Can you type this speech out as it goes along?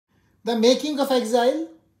The Making of Exile,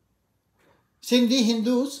 Sindhi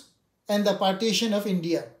Hindus and the Partition of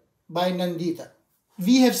India by Nandita.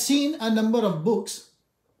 We have seen a number of books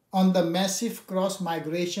on the massive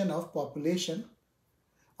cross-migration of population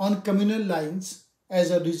on communal lines as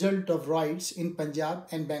a result of riots in Punjab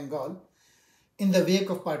and Bengal in the wake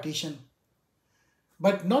of partition.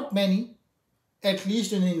 But not many, at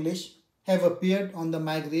least in English, have appeared on the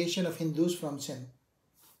migration of Hindus from Sindh.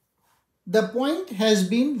 The point has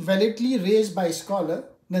been validly raised by scholar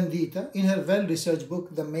Nandita in her well-researched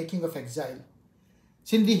book, The Making of Exile,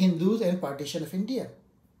 Sindhi Hindus and Partition of India.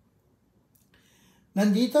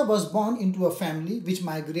 Nandita was born into a family which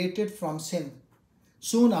migrated from Sindh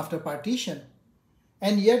soon after partition,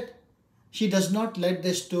 and yet she does not let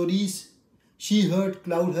the stories she heard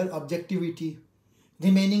cloud her objectivity,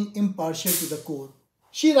 remaining impartial to the core.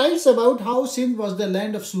 She writes about how Sindh was the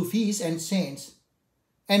land of Sufis and saints,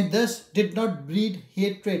 and thus did not breed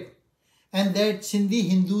hatred, and that Sindhi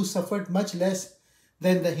Hindus suffered much less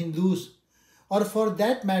than the Hindus, or for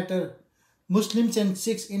that matter, Muslims and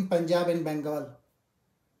Sikhs in Punjab and Bengal.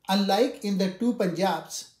 Unlike in the two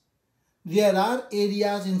Punjabs, there are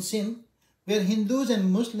areas in Sindh where Hindus and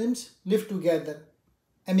Muslims live together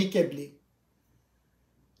amicably.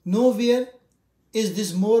 Nowhere is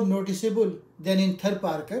this more noticeable than in Thar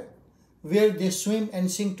Parker, where they swim and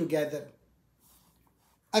sing together.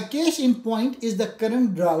 A case in point is the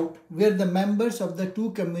current drought, where the members of the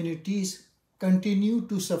two communities continue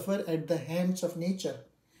to suffer at the hands of nature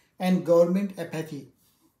and government apathy.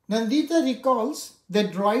 Nandita recalls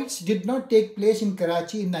that riots did not take place in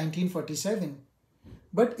Karachi in 1947,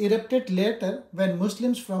 but erupted later when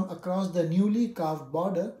Muslims from across the newly carved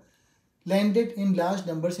border landed in large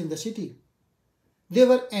numbers in the city. They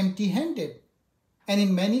were empty-handed, and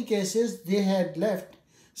in many cases they had left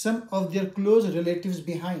some of their close relatives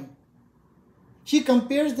behind. She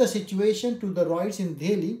compares the situation to the riots in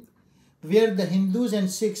Delhi, where the Hindus and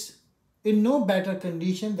Sikhs, in no better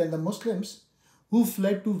condition than the Muslims who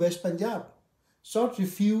fled to West Punjab, sought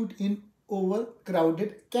refuge in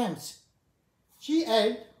overcrowded camps. She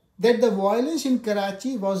adds that the violence in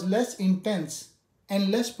Karachi was less intense and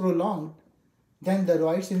less prolonged than the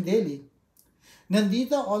riots in Delhi.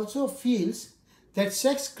 Nandita also feels that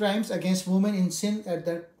sex crimes against women in Sindh at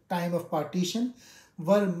the time of partition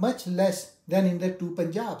were much less than in the two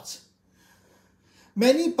Punjabs.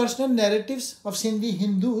 Many personal narratives of Sindhi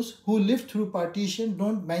Hindus who lived through partition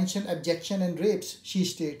don't mention abjection and rapes, she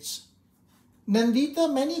states.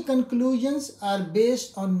 Nandita, many conclusions are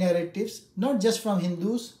based on narratives not just from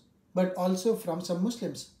Hindus but also from some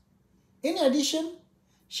Muslims. In addition,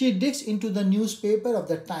 she digs into the newspaper of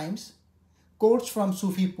the times, quotes from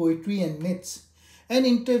Sufi poetry and myths, and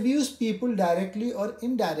interviews people directly or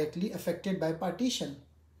indirectly affected by partition.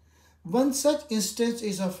 One such instance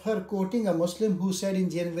is of her quoting a Muslim who said in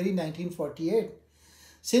January 1948,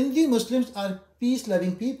 "Sindhi Muslims are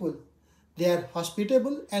peace-loving people. They are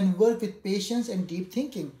hospitable and work with patience and deep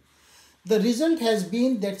thinking. The result has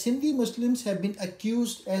been that Sindhi Muslims have been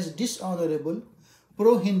accused as dishonorable,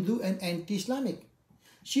 pro-Hindu and anti-Islamic."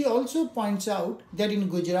 She also points out that in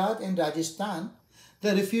Gujarat and Rajasthan,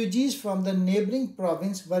 the refugees from the neighboring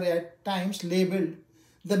province were at times labeled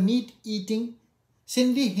the meat-eating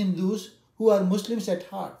Sindhi Hindus who are Muslims at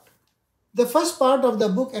heart. The first part of the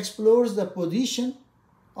book explores the position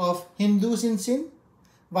of Hindus in Sindh,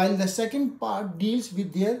 while the second part deals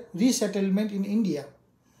with their resettlement in India.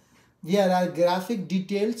 There are graphic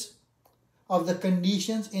details of the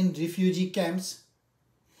conditions in refugee camps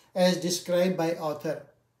as described by author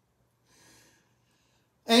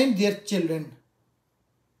and their children.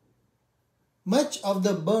 Much of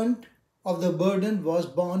the burden was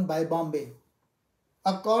borne by Bombay.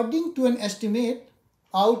 According to an estimate,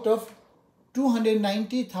 out of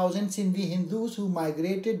 290,000 Sindhi Hindus who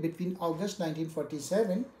migrated between August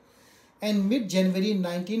 1947 and mid-January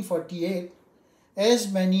 1948,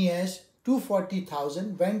 as many as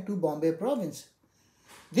 240,000 went to Bombay province.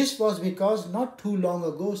 This was because not too long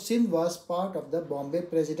ago Sindh was part of the Bombay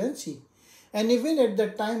Presidency, and even at the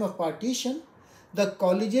time of partition, the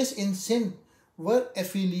colleges in Sindh were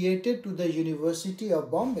affiliated to the University of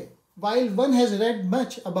Bombay. While one has read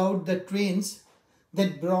much about the trains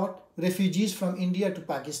that brought refugees from India to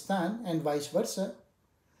Pakistan and vice versa,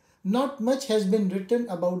 not much has been written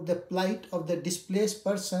about the plight of the displaced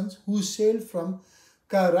persons who sailed from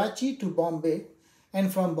Karachi to Bombay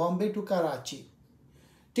and from Bombay to Karachi.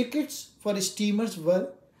 Tickets for steamers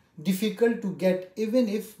were difficult to get even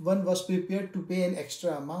if one was prepared to pay an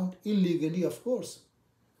extra amount, illegally of course.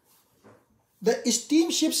 The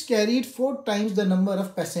steamships carried 4 times the number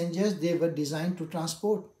of passengers they were designed to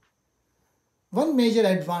transport. One major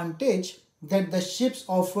advantage that the ships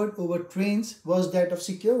offered over trains was that of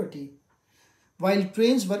security. While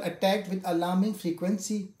trains were attacked with alarming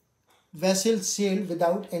frequency, vessels sailed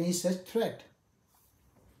without any such threat.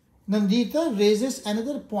 Nandita raises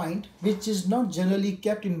another point which is not generally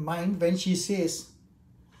kept in mind when she says,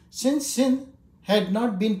 since Sindh had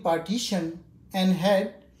not been partitioned and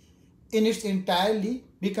had in its entirely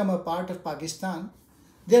become a part of Pakistan,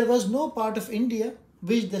 there was no part of India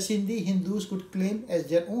which the Sindhi Hindus could claim as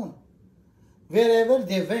their own. Wherever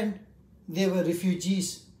they went, they were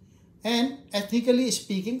refugees and, ethnically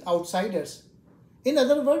speaking, outsiders. In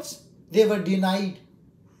other words, they were denied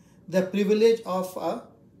the privilege of a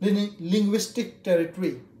linguistic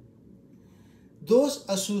territory. Those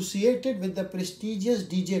associated with the prestigious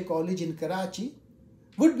DJ College in Karachi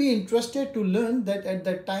would be interested to learn that at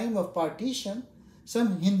the time of partition,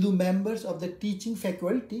 some Hindu members of the teaching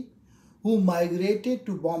faculty who migrated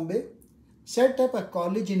to Bombay set up a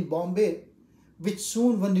college in Bombay which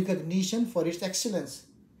soon won recognition for its excellence.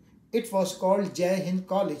 It was called Jai Hind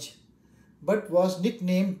College but was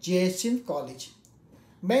nicknamed Jai Sindh College.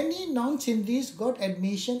 Many non-Sindhis got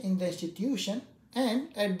admission in the institution, and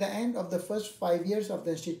at the end of the first 5 years of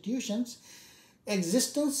the institution's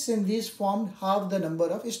existence, Sindhis formed half the number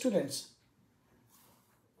of students.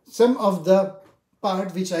 Some of the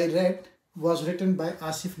part which I read was written by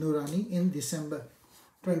Asif Noorani in December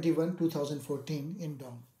 21, 2014 in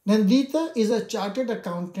Dawn. Nandita is a chartered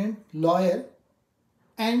accountant, lawyer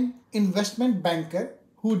and investment banker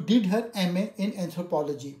who did her MA in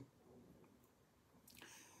anthropology.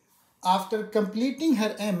 After completing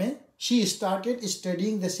her MA, she started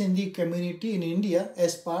studying the Sindhi community in India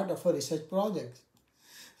as part of her research project,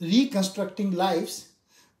 Reconstructing Lives,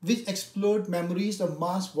 which explored memories of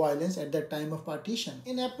mass violence at the time of partition.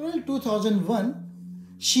 In April 2001,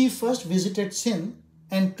 she first visited Sindh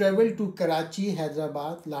and travelled to Karachi,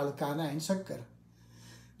 Hyderabad, Lalkana and Sakkar.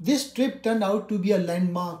 This trip turned out to be a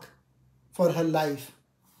landmark for her life.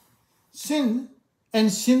 Sindh and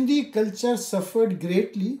Sindhi culture suffered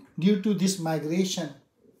greatly due to this migration.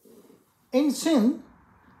 In Sindh,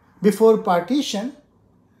 before partition,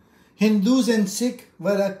 Hindus and Sikh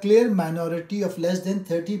were a clear minority of less than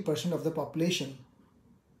 30% of the population.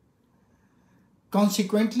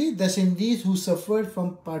 Consequently, the Sindhis who suffered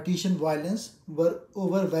from partition violence were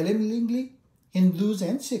overwhelmingly Hindus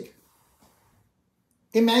and Sikh.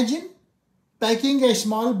 Imagine packing a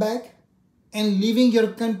small bag and leaving your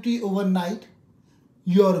country overnight,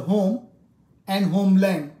 your home and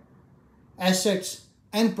homeland, assets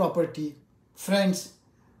and property, friends,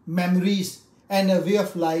 memories and a way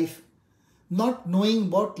of life, not knowing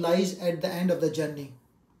what lies at the end of the journey.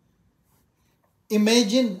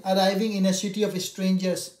 Imagine arriving in a city of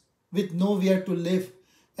strangers with nowhere to live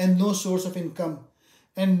and no source of income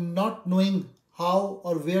and not knowing how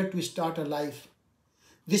or where to start a life.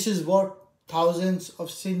 This is what thousands of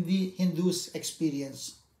Sindhi Hindus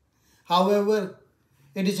experience. However,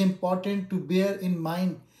 it is important to bear in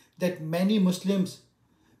mind that many Muslims,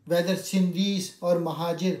 whether Sindhis or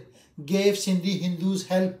Mahajir, gave Sindhi Hindus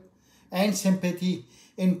help and sympathy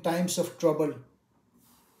in times of trouble.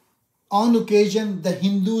 On occasion, the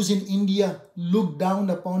Hindus in India looked down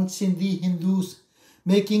upon Sindhi Hindus,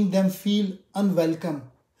 making them feel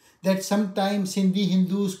unwelcome, that sometimes Sindhi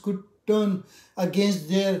Hindus could turn against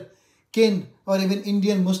their kin or even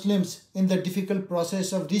Indian Muslims in the difficult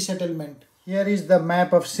process of resettlement. Here is the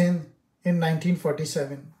map of Sindh in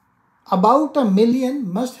 1947. About 1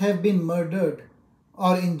 million must have been murdered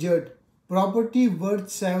or injured. Property worth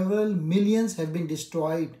several millions have been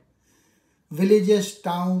destroyed. Villages,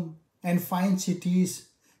 towns, and fine cities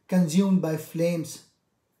consumed by flames.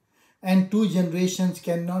 And 2 generations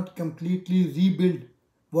cannot completely rebuild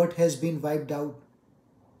what has been wiped out.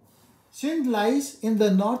 Sindh lies in the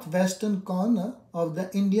northwestern corner of the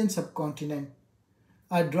Indian subcontinent,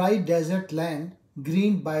 a dry desert land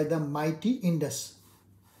greened by the mighty Indus.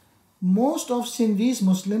 Most of Sindhi's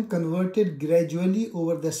Muslim converted gradually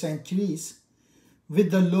over the centuries, with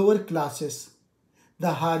the lower classes,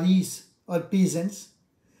 the Haris or peasants,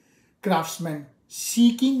 craftsmen,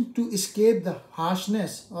 seeking to escape the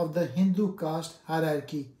harshness of the Hindu caste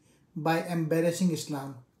hierarchy by embracing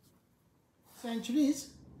Islam. Centuries,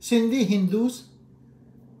 Sindhi Hindus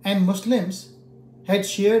and Muslims had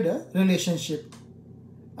shared a relationship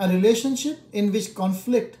in which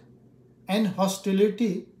conflict and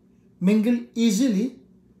hostility mingle easily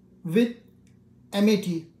with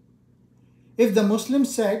amity. If the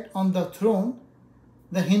Muslims sat on the throne,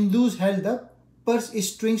 the Hindus held the purse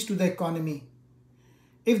strings to the economy.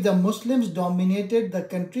 If the Muslims dominated the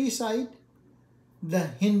countryside, the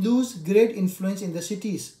Hindus' great influence in the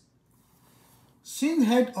cities. Sindh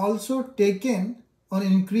had also taken on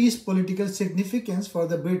increased political significance for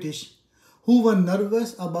the British, who were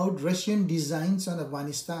nervous about Russian designs on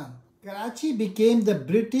Afghanistan. Karachi became the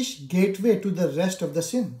British gateway to the rest of the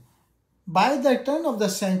Sindh. By the turn of the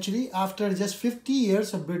century, after just 50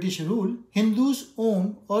 years of British rule, Hindus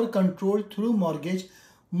owned or controlled through mortgage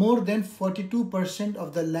more than 42%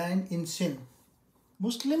 of the land in Sindh.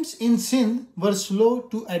 Muslims in Sindh were slow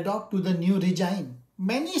to adopt to the new regime.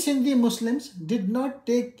 Many Sindhi Muslims did not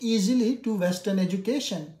take easily to Western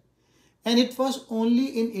education, and it was only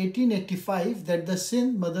in 1885 that the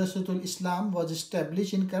Sindh Madrasatul Islam was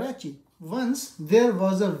established in Karachi. Once there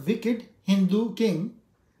was a wicked Hindu king,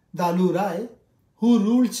 Dalu Rai, who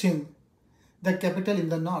ruled Sindh, the capital in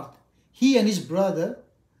the north. He and his brother,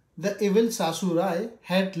 the evil Sasu Rai,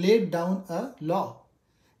 had laid down a law.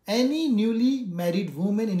 Any newly married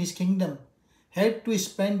woman in his kingdom had to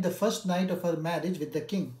spend the first night of her marriage with the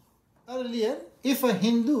king. Earlier, if a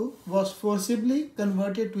Hindu was forcibly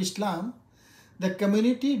converted to Islam, the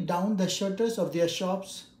community downed the shutters of their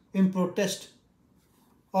shops in protest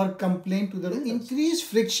or complaint to the rulers. The increased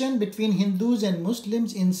friction between Hindus and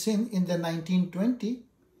Muslims in Sindh in the 1920s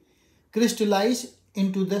crystallized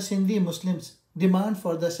into the Sindhi Muslims' demand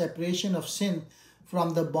for the separation of Sindh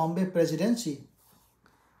from the Bombay Presidency.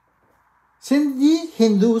 Sindhi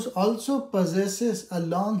Hindus also possesses a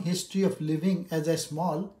long history of living as a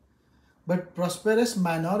small but prosperous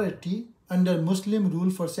minority under Muslim rule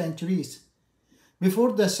for centuries.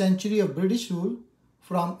 Before the century of British rule,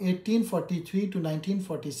 from 1843 to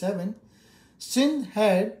 1947, Sindh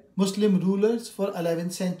had Muslim rulers for 11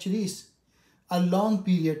 centuries, a long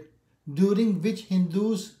period during which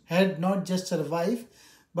Hindus had not just survived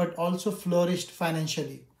but also flourished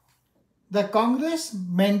financially. The Congress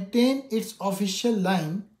maintained its official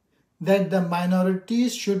line that the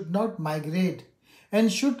minorities should not migrate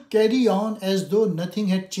and should carry on as though nothing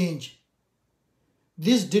had changed.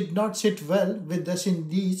 This did not sit well with the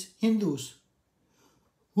Sindhi Hindus,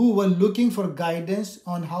 who were looking for guidance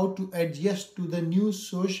on how to adjust to the new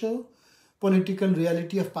socio-political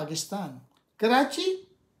reality of Pakistan. Karachi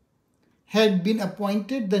had been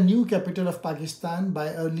appointed the new capital of Pakistan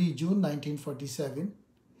by early June 1947.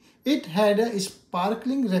 It had a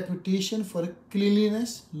sparkling reputation for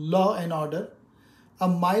cleanliness, law and order, a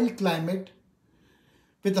mild climate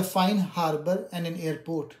with a fine harbour and an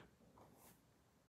airport.